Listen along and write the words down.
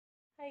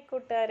Hi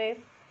കൂട്ടുകാരെ,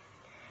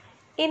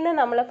 ഇന്ന്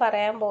നമ്മൾ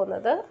പറയാൻ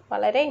പോകുന്നത്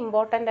വളരെ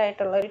ഇമ്പോർട്ടൻ്റ്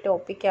ആയിട്ടുള്ള ഒരു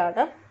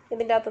ടോപ്പിക്കാണ്.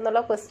 ഇതിൻ്റെ അകത്തുനിന്നുള്ള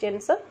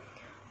ക്വസ്റ്റ്യൻസ്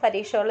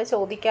പരീക്ഷകളിൽ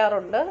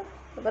ചോദിക്കാറുണ്ട്.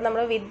 അപ്പോൾ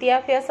നമ്മൾ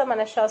വിദ്യാഭ്യാസ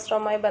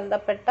മനഃശാസ്ത്രവുമായി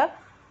ബന്ധപ്പെട്ട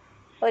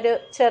ഒരു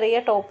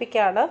ചെറിയ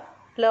ടോപ്പിക്കാണ്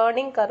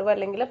ലേണിംഗ് കർവ്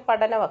അല്ലെങ്കിൽ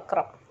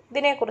പഠനവക്രം.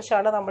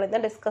 ഇതിനെക്കുറിച്ചാണ്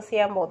നമ്മളിന്ന് ഡിസ്കസ്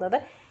ചെയ്യാൻ പോകുന്നത്.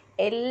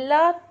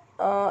 എല്ലാ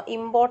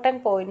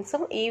ഇമ്പോർട്ടൻറ്റ്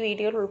പോയിൻറ്റ്സും ഈ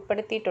വീഡിയോയിൽ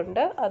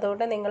ഉൾപ്പെടുത്തിയിട്ടുണ്ട്.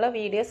 അതുകൊണ്ട് നിങ്ങൾ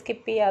വീഡിയോ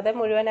സ്കിപ്പ് ചെയ്യാതെ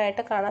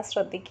മുഴുവനായിട്ട് കാണാൻ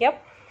ശ്രദ്ധിക്കുക.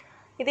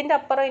 ഇതിൻ്റെ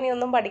അപ്പുറം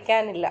ഇനിയൊന്നും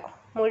പഠിക്കാനില്ല,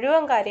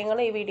 മുഴുവൻ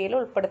കാര്യങ്ങളും ഈ വീഡിയോയിൽ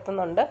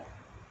ഉൾപ്പെടുത്തുന്നുണ്ട്.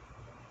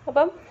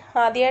 അപ്പം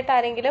ആദ്യമായിട്ട്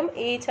ആരെങ്കിലും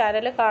ഈ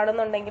ചാനൽ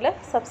കാണുന്നുണ്ടെങ്കിൽ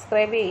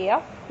സബ്സ്ക്രൈബ് ചെയ്യുക,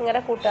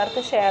 നിങ്ങളുടെ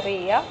കൂട്ടുകാർക്ക് ഷെയർ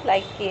ചെയ്യുക,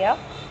 ലൈക്ക് ചെയ്യുക.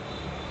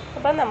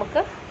 അപ്പം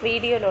നമുക്ക്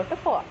വീഡിയോയിലോട്ട്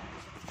പോവാം.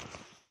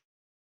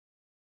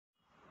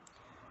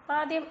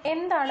 ആദ്യം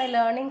എന്താണ്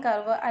ലേണിംഗ്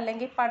കർവ്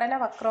അല്ലെങ്കിൽ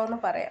പഠനവക്രം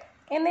എന്ന് പറയാം.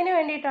 എന്തിനു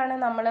വേണ്ടിയിട്ടാണ്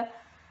നമ്മൾ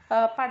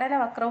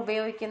പഠനവക്രം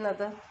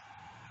ഉപയോഗിക്കുന്നത്?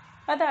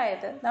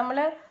 അതായത് നമ്മൾ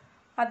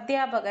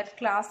അധ്യാപകർ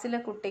ക്ലാസ്സിലെ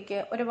കുട്ടിക്ക്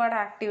ഒരുപാട്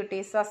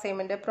ആക്ടിവിറ്റീസ്,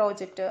 അസൈൻമെൻറ്റ്,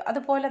 പ്രോജക്റ്റ്,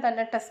 അതുപോലെ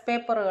തന്നെ ടെസ്റ്റ്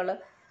പേപ്പറുകൾ,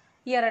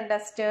 year end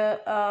test,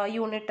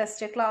 unit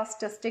test, class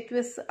test,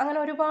 quiz, അങ്ങനെ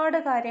ഒരുപാട്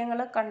കാര്യങ്ങൾ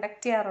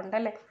കണ്ടക്ട് ചെയ്യാറുണ്ട്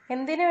അല്ലേ?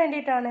 എന്തിനു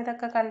വേണ്ടിയിട്ടാണ്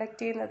ഇതൊക്കെ കണ്ടക്ട്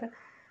ചെയ്യുന്നത്?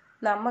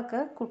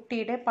 നമുക്ക്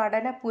കുട്ടിയുടെ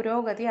പഠന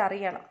പുരോഗതി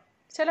അറിയണം.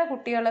 ചില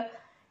കുട്ടികൾ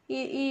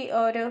ഈ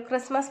ഒരു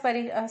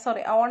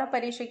ഓണ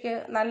പരീക്ഷയ്ക്ക്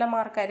നല്ല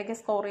മാർക്കായിരിക്കും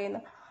സ്കോർ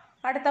ചെയ്യുന്നത്,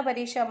 അടുത്ത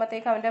പരീക്ഷ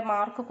ആകുമ്പോഴത്തേക്ക് അവൻ്റെ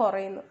മാർക്ക്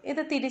കുറയുന്നു.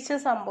 ഇത് തിരിച്ച്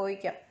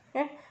സംഭവിക്കാം.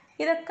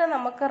 ഇതൊക്കെ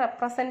നമുക്ക്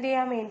റെപ്രസെൻ്റ്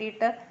ചെയ്യാൻ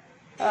വേണ്ടിയിട്ട്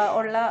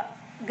ഉള്ള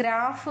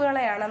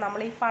ഗ്രാഫുകളെയാണ്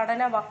നമ്മൾ ഈ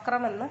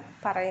പഠനവക്രം എന്ന്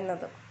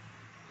പറയുന്നത്.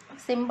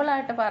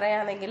 സിമ്പിളായിട്ട്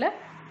പറയുകയാണെങ്കിൽ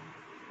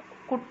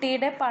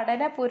കുട്ടിയുടെ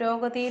പഠന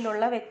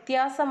പുരോഗതിയിലുള്ള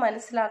വ്യത്യാസം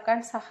മനസ്സിലാക്കാൻ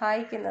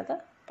സഹായിക്കുന്നത്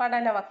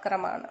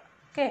പഠനവക്രമാണ്.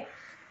 ഓക്കെ,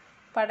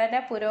 പഠന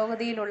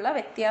പുരോഗതിയിലുള്ള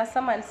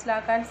വ്യത്യാസം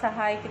മനസ്സിലാക്കാൻ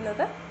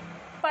സഹായിക്കുന്നത്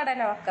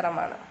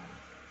പഠനവക്രമാണ്.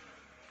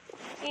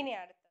 ഇനി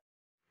അടുത്ത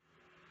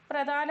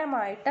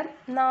പ്രധാനമായിട്ടും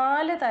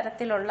 4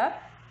 തരത്തിലുള്ള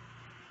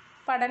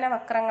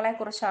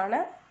പഠനവക്രങ്ങളെക്കുറിച്ചാണ്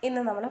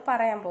ഇന്ന് നമ്മൾ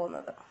പറയാൻ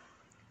പോകുന്നത്.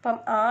 അപ്പം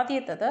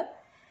ആദ്യത്തേത്,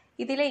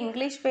 ഇതിലെ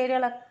ഇംഗ്ലീഷ്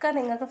പേരുകളൊക്കെ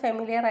നിങ്ങൾക്ക്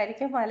ഫെമിലിയർ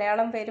ആയിരിക്കും,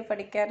 മലയാളം പേര്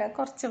പഠിക്കാൻ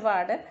കുറച്ച്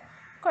പാട്.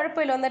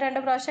 കുഴപ്പമില്ല,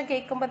 1-2 പ്രാവശ്യം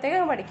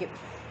കേൾക്കുമ്പോഴത്തേക്കും പഠിക്കും.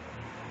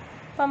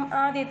 അപ്പം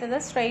ആദ്യത്തേത്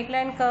സ്ട്രെയിറ്റ്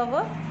ലൈൻ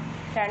കർവ്,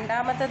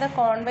 രണ്ടാമത്തേത്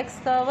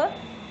convex curve,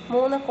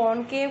 3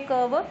 concave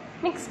curve,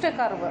 mixed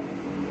curve.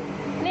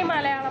 ഇനി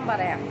മലയാളം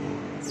പറയാം.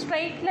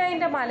 സ്ട്രെയിറ്റ്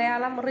ലൈൻ്റെ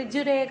മലയാളം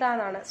ഋജുരേഖ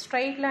എന്നാണ്.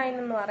 സ്ട്രെയിറ്റ് ലൈൻ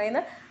എന്ന്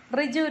പറയുന്നത്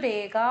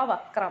ഋജുരേഖാ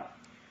വക്രം.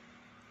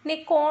 ഇനി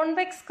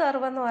കോൺവെക്സ്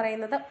കർവ് എന്ന്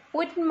പറയുന്നത്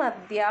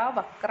ഉന്മധ്യ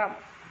വക്രം.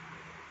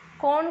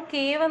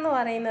 കോൺകേവ് എന്ന്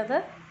പറയുന്നത്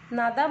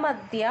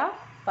നദമധ്യ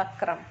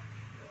വക്രം.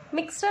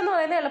 മിക്സ്ഡ് എന്ന്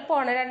പറയുന്നത്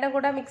എളുപ്പമാണ്, രണ്ടും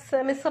കൂടെ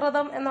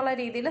മിശ്രിതം എന്നുള്ള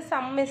രീതിയിൽ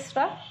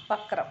സമ്മിശ്ര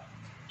വക്രം.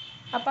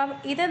 അപ്പം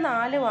ഇത്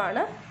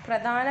 4ഉമാണ്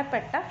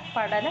പ്രധാനപ്പെട്ട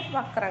പഠന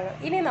വക്രങ്ങൾ.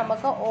 ഇനി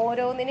നമുക്ക്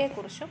ഓരോന്നിനെ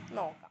കുറിച്ചും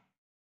നോക്കാം.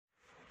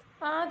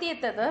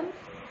 ആദ്യത്തേത്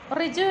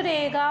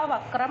ഋജുരേഖാ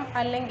വക്രം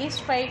അല്ലെങ്കിൽ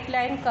സ്ട്രെയിറ്റ്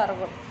ലൈൻ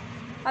കർവ്.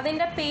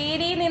 അതിൻ്റെ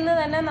പേരിൽ നിന്ന്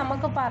തന്നെ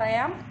നമുക്ക്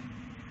പറയാം,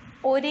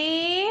 ഒരേ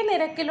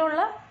നിരക്കിലുള്ള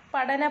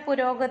പഠന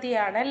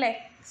പുരോഗതിയാണ് അല്ലേ?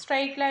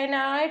 സ്ട്രെയിറ്റ്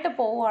ലൈനായിട്ട്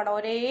പോവുകയാണ്,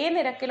 ഒരേ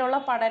നിരക്കിലുള്ള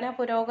പഠന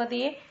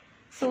പുരോഗതിയെ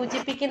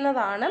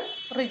സൂചിപ്പിക്കുന്നതാണ്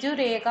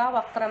ഋജുരേഖാ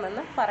വക്രം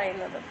എന്ന്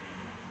പറയുന്നത്.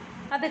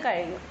 അത്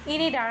കഴിഞ്ഞു.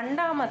 ഇനി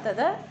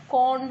രണ്ടാമത്തത്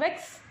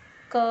കോൺവെക്സ്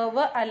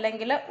കർവ്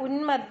അല്ലെങ്കിൽ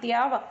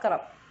ഉന്മധ്യ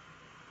വക്രം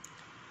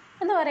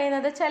എന്ന്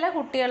പറയുന്നത്, ചില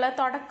കുട്ടികൾ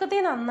തുടക്കത്തിൽ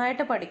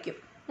നന്നായിട്ട് പഠിക്കും,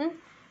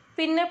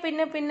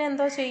 പിന്നെ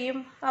എന്തോ ചെയ്യും,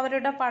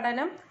 അവരുടെ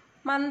പഠനം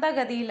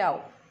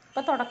മന്ദഗതിയിലാവും.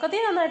 അപ്പോൾ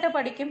തുടക്കത്തിൽ നന്നായിട്ട്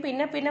പഠിക്കും,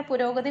 പിന്നെ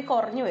പുരോഗതി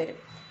കുറഞ്ഞു വരും.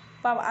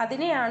 അപ്പം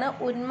അതിനെയാണ്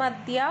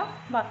ഉന്മധ്യ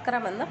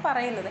വക്രം എന്ന്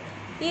പറയുന്നത്.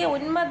 ഈ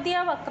ഉന്മധ്യ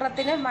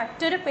വക്രത്തിന്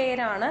മറ്റൊരു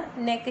പേരാണ്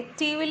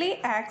നെഗറ്റീവ്ലി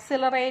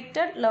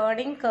ആക്സിലറേറ്റഡ്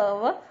ലേണിംഗ്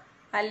കർവ്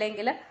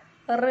അല്ലെങ്കിൽ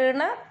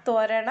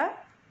ഋണത്വരണ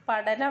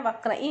പഠന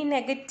വക്രം. ഈ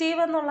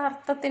നെഗറ്റീവ് എന്നുള്ള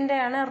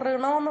അർത്ഥത്തിൻ്റെയാണ്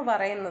ഋണം എന്ന്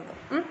പറയുന്നത്.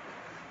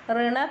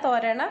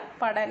 ഋണത്വരണ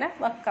പഠന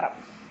വക്രം.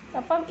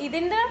 അപ്പം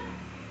ഇതിൻ്റെ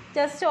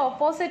ജസ്റ്റ്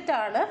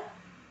ഓപ്പോസിറ്റാണ്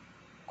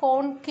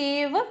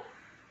കോൺകേവ്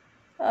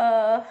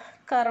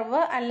കർവ്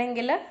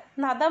അല്ലെങ്കിൽ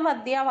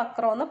നദമധ്യ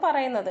വക്രം എന്ന്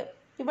പറയുന്നത്.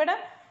 ഇവിടെ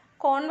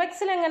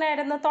കോൺവെക്സിൽ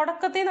എങ്ങനെയായിരുന്നു?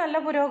 തുടക്കത്തിൽ നല്ല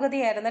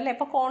പുരോഗതിയായിരുന്നു അല്ലേ?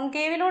 ഇപ്പോൾ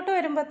കോൺകേവിലോട്ട്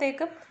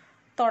വരുമ്പോഴത്തേക്കും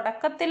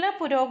തുടക്കത്തിലെ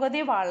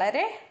പുരോഗതി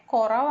വളരെ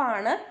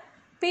കുറവാണ്,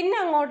 പിന്നെ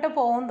അങ്ങോട്ട്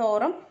പോകും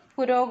തോറും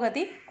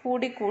പുരോഗതി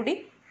കൂടിക്കൂടി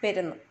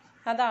വരുന്നു.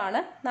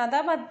 അതാണ്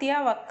നദമധ്യ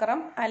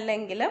വക്രം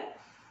അല്ലെങ്കിൽ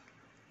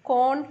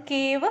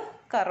കോൺകേവ്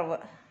കർവ്.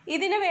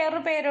 ഇതിന് വേറൊരു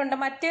പേരുണ്ട്.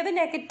 മറ്റേത്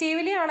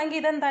നെഗറ്റീവ്ലി ആണെങ്കിൽ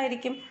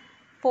ഇതെന്തായിരിക്കും?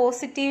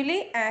 പോസിറ്റീവ്ലി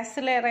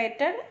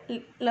ആക്സിലറേറ്റഡ്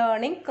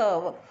ലേണിംഗ്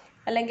കർവ്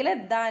അല്ലെങ്കിൽ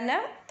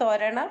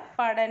ധനത്വരണ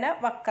പഠന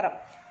വക്രം.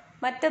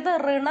 മറ്റേത്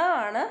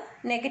ഋണമാണ്.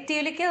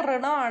 നെഗറ്റീവ്ലിക്ക്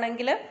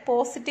ഋണമാണെങ്കിൽ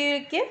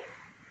പോസിറ്റീവ്ലിക്ക്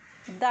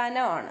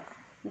ധനമാണ്.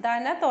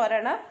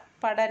 ധനത്വരണ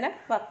പഠന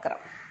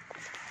വക്രം.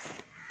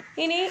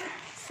 ഇനി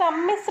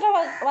സമ്മിശ്ര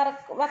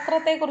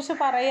വക്രത്തെക്കുറിച്ച്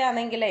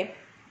പറയുകയാണെങ്കിലേ,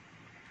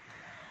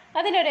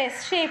 അതിനൊരു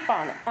എസ്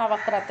ഷേപ്പാണ് ആ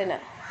വക്രത്തിന്.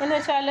 എന്ന്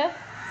വെച്ചാൽ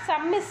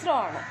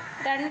സമ്മിശ്രമാണ്,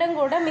 രണ്ടും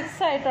കൂടെ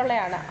മിക്സ്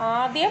ആയിട്ടുള്ളതാണ്.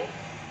 ആദ്യം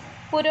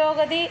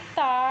പുരോഗതി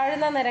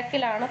താഴ്ന്ന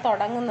നിരക്കിലാണ്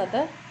തുടങ്ങുന്നത്,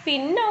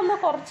 പിന്നെ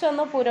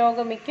കുറച്ചൊന്ന്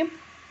പുരോഗമിക്കും,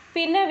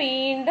 പിന്നെ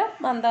വീണ്ടും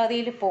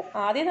മന്ദഗതിയിൽ പോകും.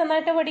 ആദ്യം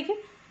നന്നായിട്ട് പഠിക്കും,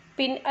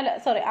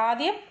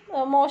 ആദ്യം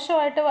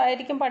മോശമായിട്ട്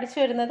ആയിരിക്കും പഠിച്ചു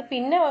വരുന്നത്,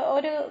 പിന്നെ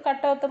ഒരു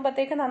ഘട്ടം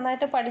എത്തുമ്പോഴത്തേക്ക്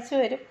നന്നായിട്ട് പഠിച്ചു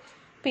വരും,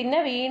 പിന്നെ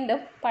വീണ്ടും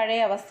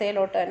പഴയ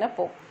അവസ്ഥയിലോട്ട് തന്നെ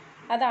പോകും.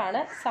 അതാണ്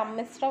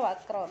സമ്മിശ്ര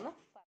വക്രം എന്ന്.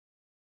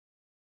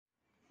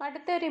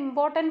 അടുത്തൊരു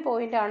ഇമ്പോർട്ടൻ്റ്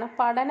പോയിൻ്റാണ്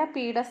പഠന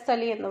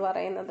പീഠസ്ഥലി എന്ന്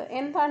പറയുന്നത്.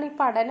 എന്താണ് ഈ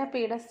പഠന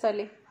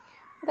പീഠസ്ഥലി?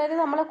 അതായത്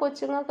നമ്മൾ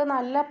കൊച്ചുങ്ങൾക്ക്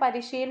നല്ല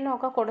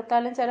പരിശീലനമൊക്കെ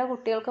കൊടുത്താലും ചില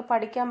കുട്ടികൾക്ക്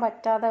പഠിക്കാൻ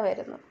പറ്റാതെ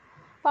വരുന്നു.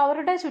 അപ്പോൾ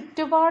അവരുടെ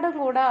ചുറ്റുപാടും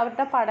കൂടെ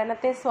അവരുടെ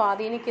പഠനത്തെ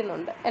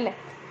സ്വാധീനിക്കുന്നുണ്ട് അല്ലേ?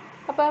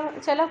 അപ്പം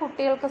ചില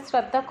കുട്ടികൾക്ക്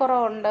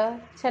ശ്രദ്ധക്കുറവുണ്ട്,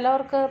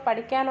 ചിലവർക്ക്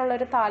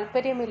പഠിക്കാനുള്ളൊരു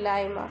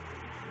താല്പര്യമില്ലായ്മ,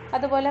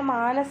 അതുപോലെ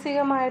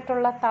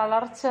മാനസികമായിട്ടുള്ള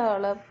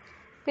തളർച്ചകൾ,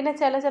 പിന്നെ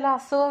ചില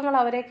അസുഖങ്ങൾ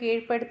അവരെ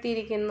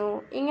കീഴ്പ്പെടുത്തിയിരിക്കുന്നു.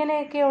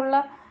 ഇങ്ങനെയൊക്കെയുള്ള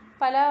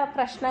പല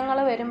പ്രശ്നങ്ങൾ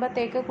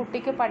വരുമ്പോഴത്തേക്ക്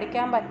കുട്ടിക്ക്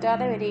പഠിക്കാൻ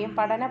പറ്റാതെ വരികയും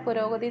പഠന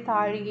പുരോഗതി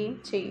താഴുകയും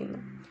ചെയ്യുന്നു.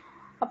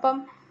 അപ്പം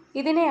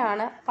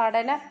ഇതിനെയാണ്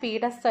പഠന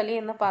പീഠസ്ഥലി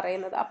എന്ന്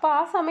പറയുന്നത്. അപ്പോൾ ആ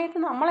സമയത്ത്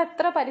നമ്മൾ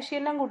എത്ര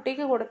പരിശീലനം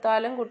കുട്ടിക്ക്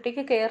കൊടുത്താലും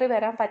കുട്ടിക്ക് കയറി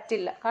വരാൻ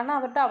പറ്റില്ല, കാരണം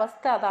അവരുടെ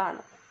അവസ്ഥ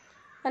അതാണ്.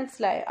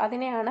 മനസ്സിലായോ?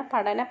 അതിനെയാണ്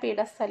പഠന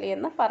പീഠസ്ഥലി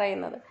എന്ന്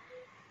പറയുന്നത്.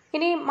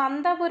 ഇനി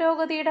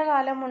മന്ദപുരോഗതിയുടെ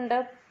കാലമുണ്ട്,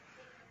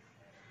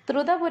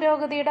 ദ്രുത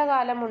പുരോഗതിയുടെ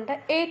കാലമുണ്ട്,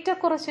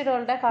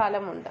 ഏറ്റക്കുറച്ചിലുകളുടെ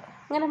കാലമുണ്ട്.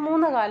 അങ്ങനെ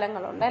 3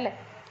 കാലങ്ങളുണ്ട് അല്ലേ?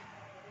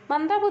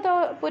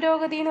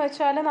 പുരോഗതി എന്ന്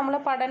വെച്ചാൽ നമ്മൾ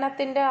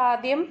പഠനത്തിൻ്റെ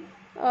ആദ്യം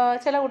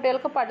ചില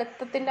കുട്ടികൾക്ക്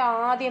പഠിത്തത്തിൻ്റെ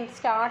ആദ്യം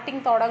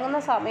സ്റ്റാർട്ടിങ് തുടങ്ങുന്ന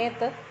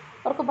സമയത്ത്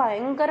അവർക്ക്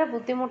ഭയങ്കര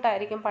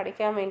ബുദ്ധിമുട്ടായിരിക്കും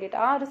പഠിക്കാൻ വേണ്ടിയിട്ട്.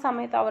 ആ ഒരു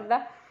സമയത്ത് അവരുടെ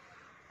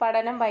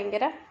പഠനം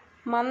ഭയങ്കര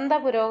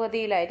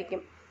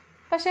മന്ദപുരോഗതിയിലായിരിക്കും.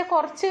 പക്ഷെ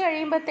കുറച്ച്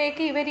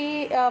കഴിയുമ്പോഴത്തേക്ക് ഇവർ ഈ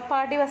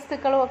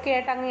പാഠ്യവസ്തുക്കളും ഒക്കെ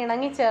ആയിട്ട് അങ്ങ്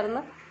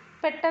ഇണങ്ങിച്ചേർന്ന്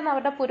പെട്ടെന്ന്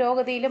അവരുടെ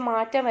പുരോഗതിയിൽ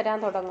മാറ്റം വരാൻ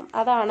തുടങ്ങും.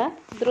 അതാണ്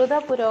ദ്രുത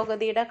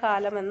പുരോഗതിയുടെ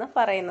കാലമെന്ന്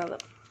പറയുന്നത്.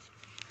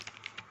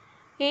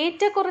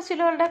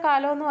 ഏറ്റക്കുറച്ചിലുകളുടെ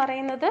കാലം എന്ന്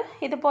പറയുന്നത്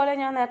ഇതുപോലെ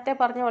ഞാൻ നേരത്തെ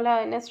പറഞ്ഞ പോലെ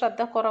അതിന്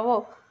ശ്രദ്ധക്കുറവോ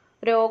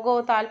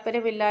രോഗമോ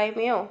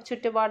താല്പര്യമില്ലായ്മയോ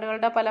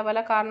ചുറ്റുപാടുകളുടെ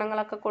പല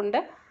കാരണങ്ങളൊക്കെ കൊണ്ട്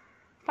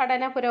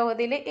പഠന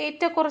പുരോഗതിയിൽ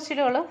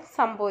ഏറ്റക്കുറച്ചിലുകൾ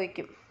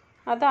സംഭവിക്കും.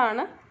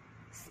 അതാണ്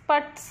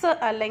സ്പട്സ്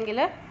അല്ലെങ്കിൽ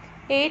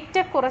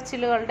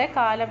ഏറ്റക്കുറച്ചിലുകളുടെ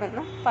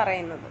കാലമെന്ന്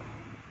പറയുന്നത്.